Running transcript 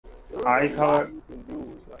eye color.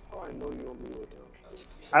 That's how I know you don't be with him.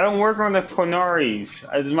 I don't work on the Quinaris.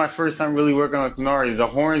 This is my first time really working on the Quinaris. The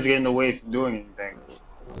horns get in the way from doing anything.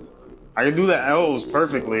 I can do the elves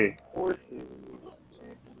perfectly.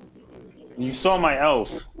 You saw my elf.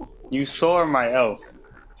 You saw my elf.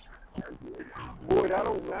 Boy, that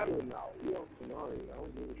don't matter now. You have Sonari. I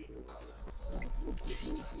don't give a shit.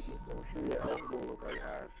 I'm sure your elf don't look like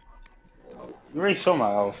ass. You already saw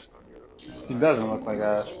my elf. He doesn't look like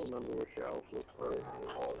I ass. don't remember what your elf looks like.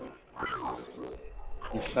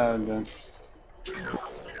 He's sad then.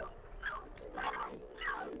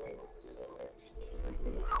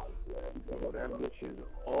 Oh, that bitch is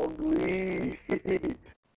ugly.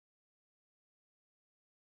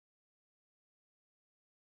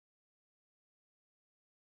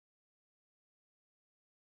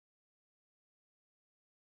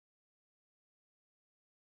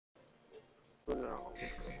 No.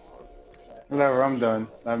 Whatever, I'm done.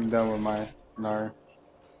 I'm done with my Nar.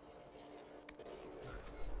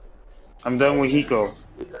 I'm done with Hiko.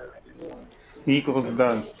 Hiko's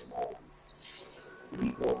done.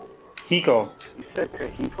 Hiko. You said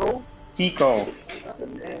Kahiko? Hiko.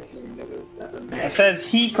 I said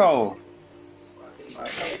Hiko.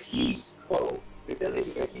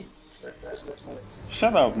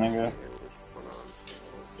 Shut up, nigga.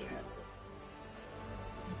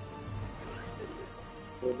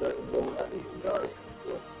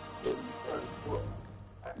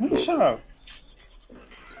 Nigga, shut up.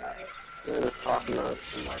 They're talking to us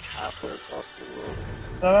from like halfway across the road.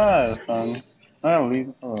 Shut up, son. I gotta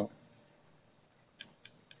leave. Oh.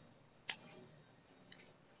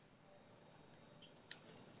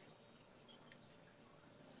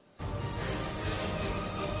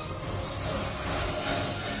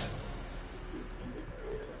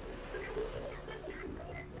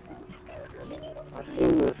 I've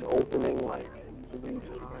seen this opening like 3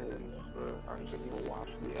 times, but I couldn't even watch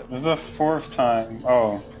the This episode. is the fourth time.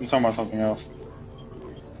 Oh, you're talking about something else.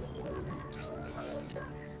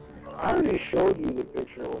 I already showed you the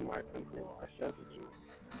picture of my control. I sent it to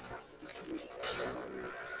you.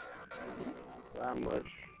 That much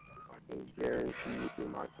I can guarantee you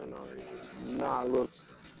my Tenari does not look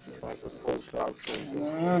like a post-op thing.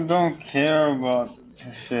 I don't care about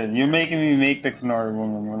this shit. You're making me make the Canary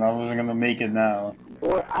Woman when I wasn't gonna make it now.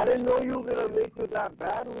 Boy, I didn't know you were gonna make it that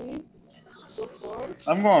badly. The fuck?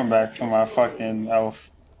 I'm going back to my fucking elf.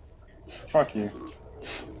 Fuck you.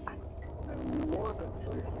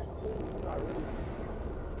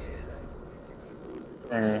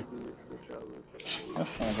 Okay.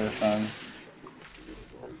 That's not good, son.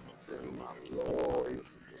 Lord.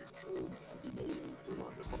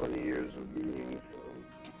 20 years of being.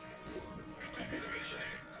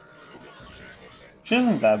 She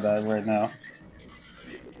isn't that bad right now.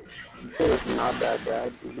 It's not that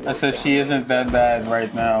bad. I said she isn't that bad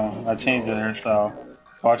right now. I changed it herself.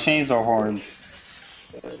 Well, I changed her horns.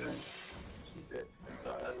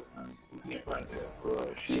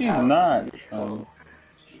 She's not.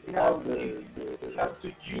 She has the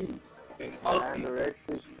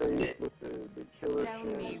anorexic face with the killer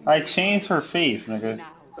chin. I changed her face, nigga.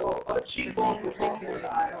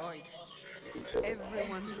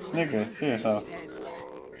 Nigga, kill yourself.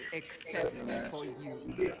 Except for you.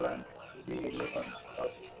 You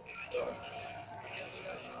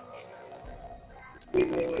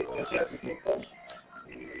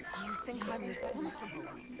think I'm responsible?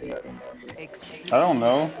 I don't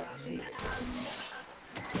know.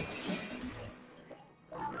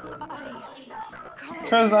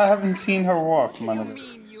 Because I haven't seen her walk, my nigga.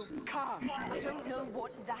 mean you can't? I don't know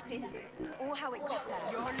what that is, or how it got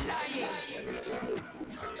there. You're lying!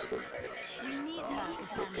 We need her,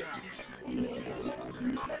 Cassandra.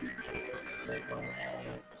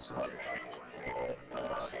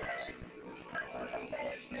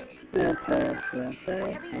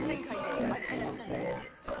 Whatever you think I did, I'm innocent.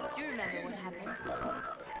 Do you remember what happened?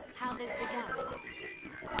 How this began?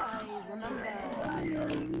 I remember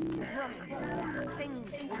running.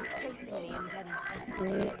 Things were chasing me and then...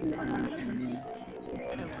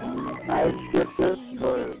 I skipped it,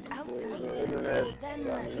 but out to me. the internet, Then...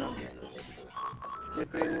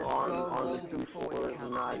 skipping on the Q4 is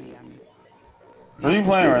not easy. What are you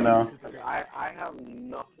playing right now? I have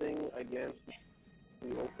nothing against the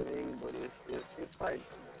opening, but it's like,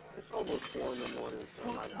 it's almost 4 in the morning,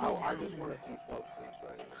 so like, I just want to see substance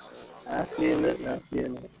right now. I feel it, I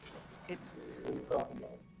feel it. It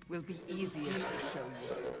will be easier to show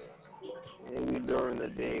you. Maybe during the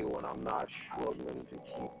day when I'm not struggling to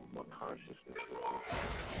keep my consciousness.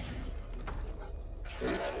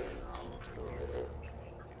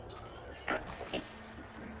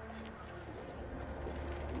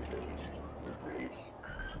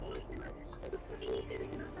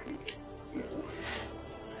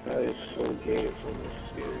 That is so gated from the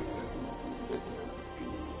spirit.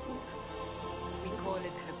 We call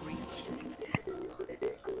it the Breach.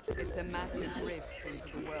 It's a massive rift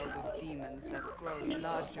into the world of demons that grows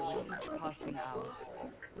larger with each passing hour.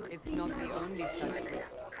 It's not the only such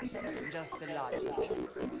rift, just the largest.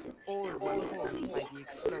 All were caused by the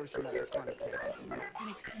explosion of the Conclave. An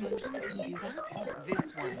explosion can do that? This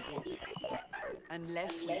one did.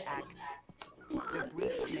 Unless we act, the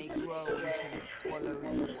Breach may grow until it swallows the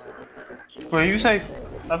world. Wait, you say...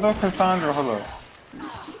 I thought Cassandra... Hold up.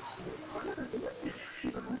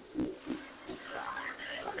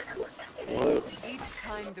 What? Each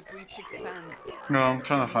time the Breach expands, No, I'm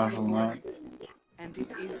trying to find something out. and it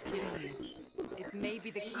is killing you. It may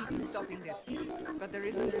be the key to stopping this, but there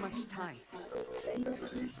isn't much time.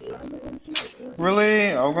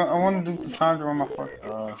 Really? I want to do Cassandra on my fuck.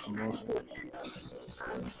 Some bullshit.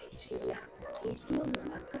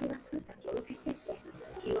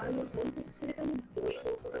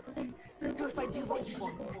 So if I do what you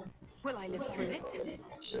want, will I live through it?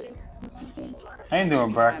 I ain't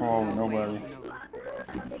doing back roll with nobody.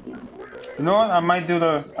 You know what? I might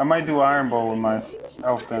do Iron Bowl with my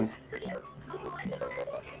elf then.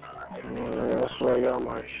 That's what I got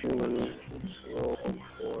my human roll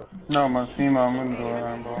for. No, my female. I'm gonna They do have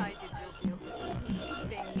Iron Bowl. decided your guilt.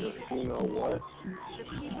 They need it. You know what? The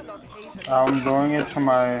people of Haven I'm doing it to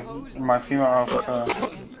my female elf head to of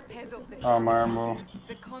the Iron Bowl.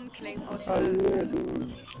 The Conclave was Oh, yeah, murdered.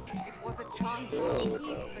 dude. It was a chance for peace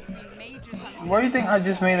between mages and Why do you think I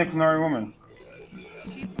just made a Canary woman?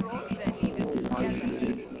 she brought their leaders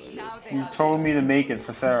together. Now they You are told me to make it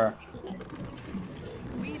for Sarah.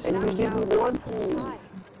 we And you luck didn't out want to. high,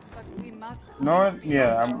 but we must You know what?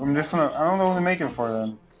 Yeah, I'm just gonna. I don't know who to make it for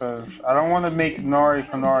then, because I don't want to make Nari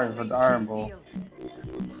Canary for the Iron Bowl.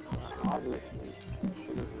 Obviously.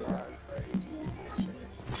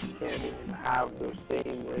 You can't even have the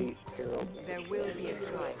same race, Carol. There will be a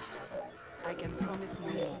try. I can promise no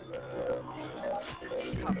more.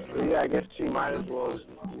 Come. Yeah, I guess she might as well.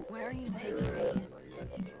 Where are you taking me?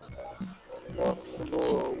 Well, you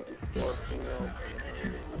know.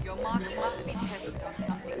 Your mark must be tested on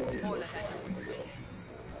something smaller than the Breach.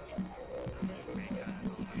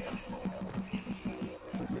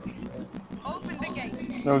 Open the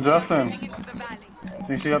gate. Yo, Justin, Getting into the valley.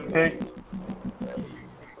 think she got the cake?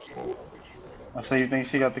 I say you think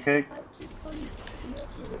she got the cake?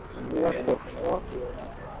 What the fuck?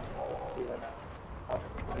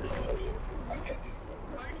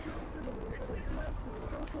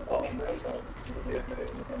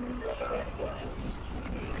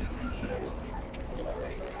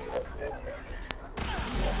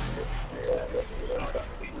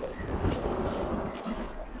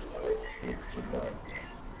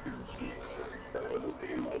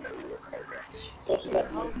 Pulses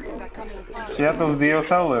are coming fast. She had those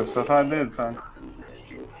DSL lips. That's what I did, son.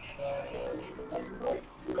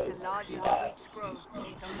 The larger the Breach grows,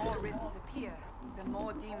 the more rifts appear, the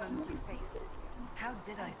more demons we face. How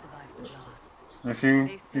did I survive the blast? If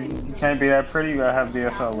you can't be that pretty, you gotta have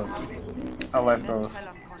DSL lips. How life Then goes. fell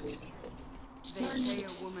unconscious. They say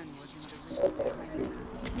a woman was in the rift behind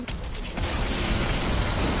you.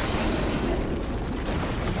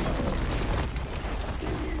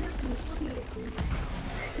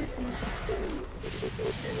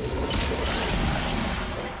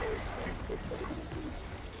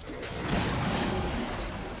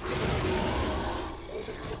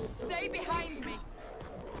 Stay behind me.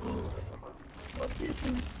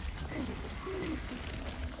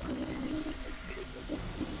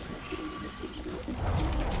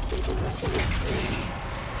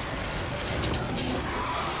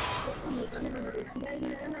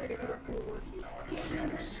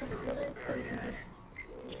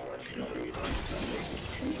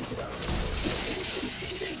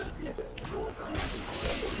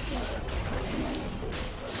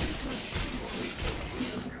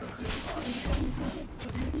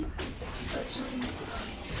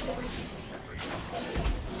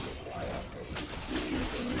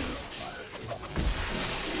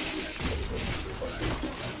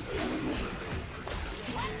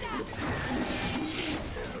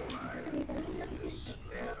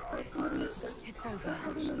 It's over.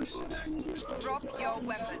 Drop your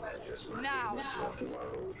weapon. Now.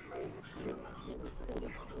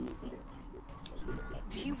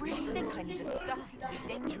 Do you really think I need a staff to be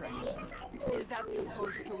dangerous? Is that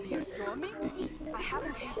supposed to reassure me? I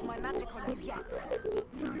haven't used my magic on you yet.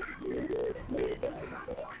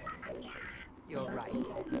 You're right. You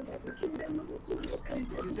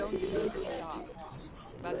don't need the staff.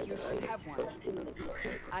 But you should have one.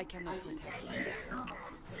 I cannot protect you.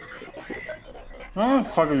 Oh,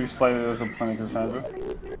 fuck are you slightly disappointed, Cassandra?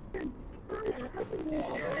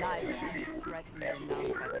 Your life is threatened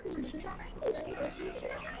enough as it is.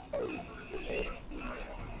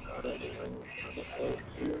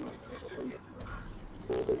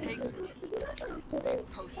 Take these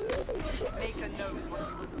potions. Make a note of what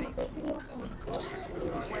you will face.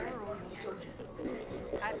 Where are all your soldiers?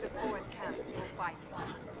 At the forward camp for fighting.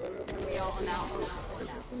 We are on our own for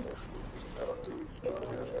now.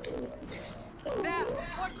 There!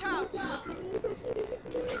 Watch out! If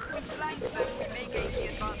we flank them, we may gain the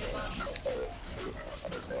advantage.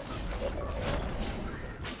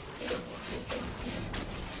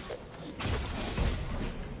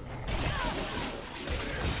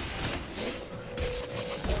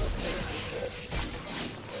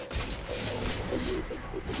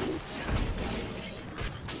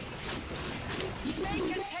 They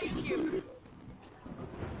can take you!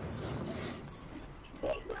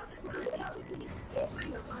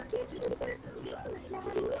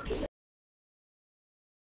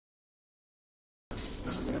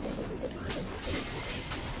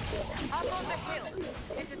 Up on the hill.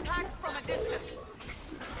 It attacks from a distance.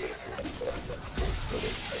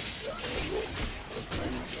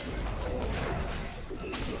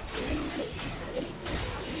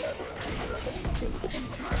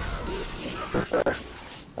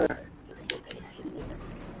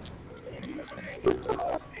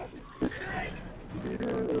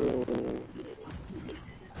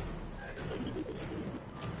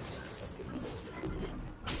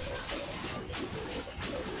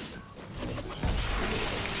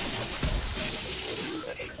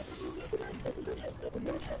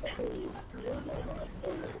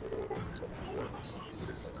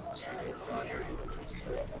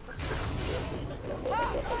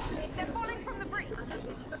 They're falling from the bridge.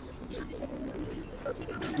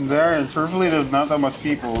 There, and truthfully, there's not that much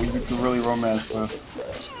people you can really romance with.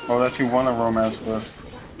 Or that you want to romance with.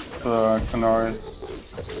 The Qunari.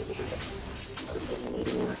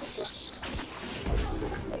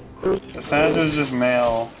 Cassandra's just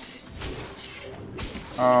male.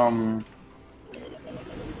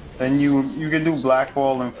 Then you can do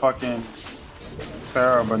Blackwall and fucking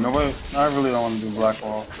Sarah, but nobody. I really don't want to do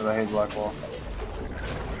Blackwall because I hate Blackwall.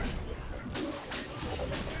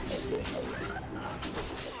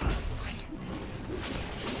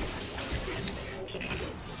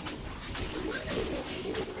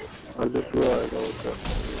 I just realized I was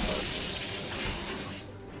definitely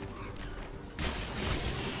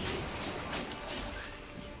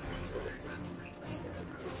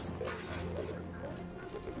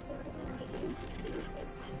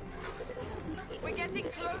We're getting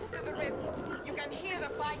close to the rift. You can hear the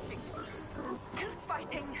fighting. Who's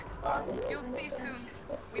fighting? You'll see soon.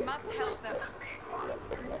 We must help them.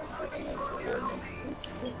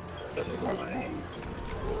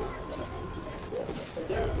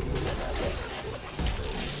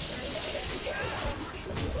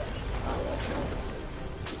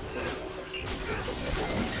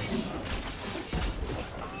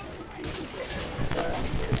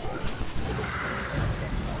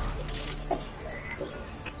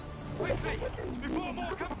 Before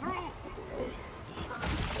more come through!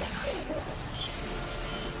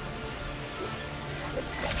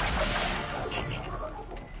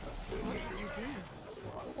 What did you do?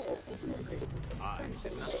 I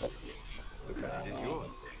did nothing. The credit is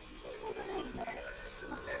yours.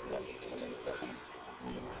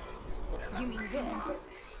 You mean this?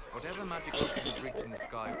 Whatever magic opened the breach in the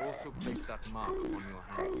sky also placed that mark on your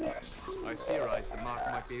hand. I theorized the mark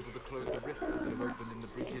might be able to close the rifts that have opened in the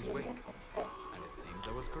breach's wake. And it seems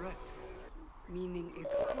I was correct. Meaning it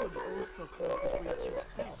could also close the breach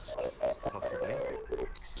yourself. Possibly.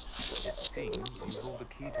 It seems you hold the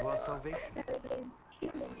key to our salvation.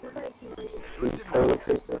 Good to know.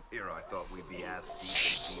 Here I thought we'd be ass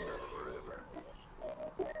deep in demons forever.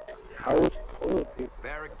 How is toilet paper?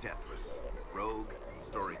 Varric Tethras, rogue,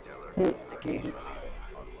 storyteller, occasionally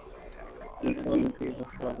unwelcome Toilet paper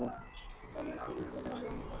trouble.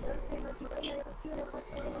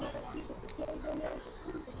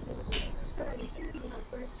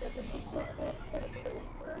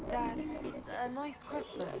 That's a nice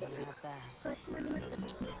crossbow you have there.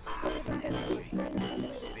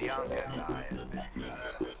 Bianca and I have been through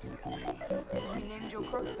You named your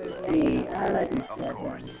crossbow that. Of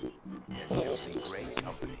course. And she'll be great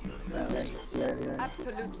company.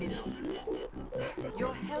 Absolutely not.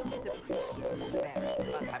 Your help is appreciated, Varric,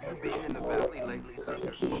 but Have you been in the valley lately,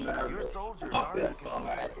 Seeker? Your soldiers are in control.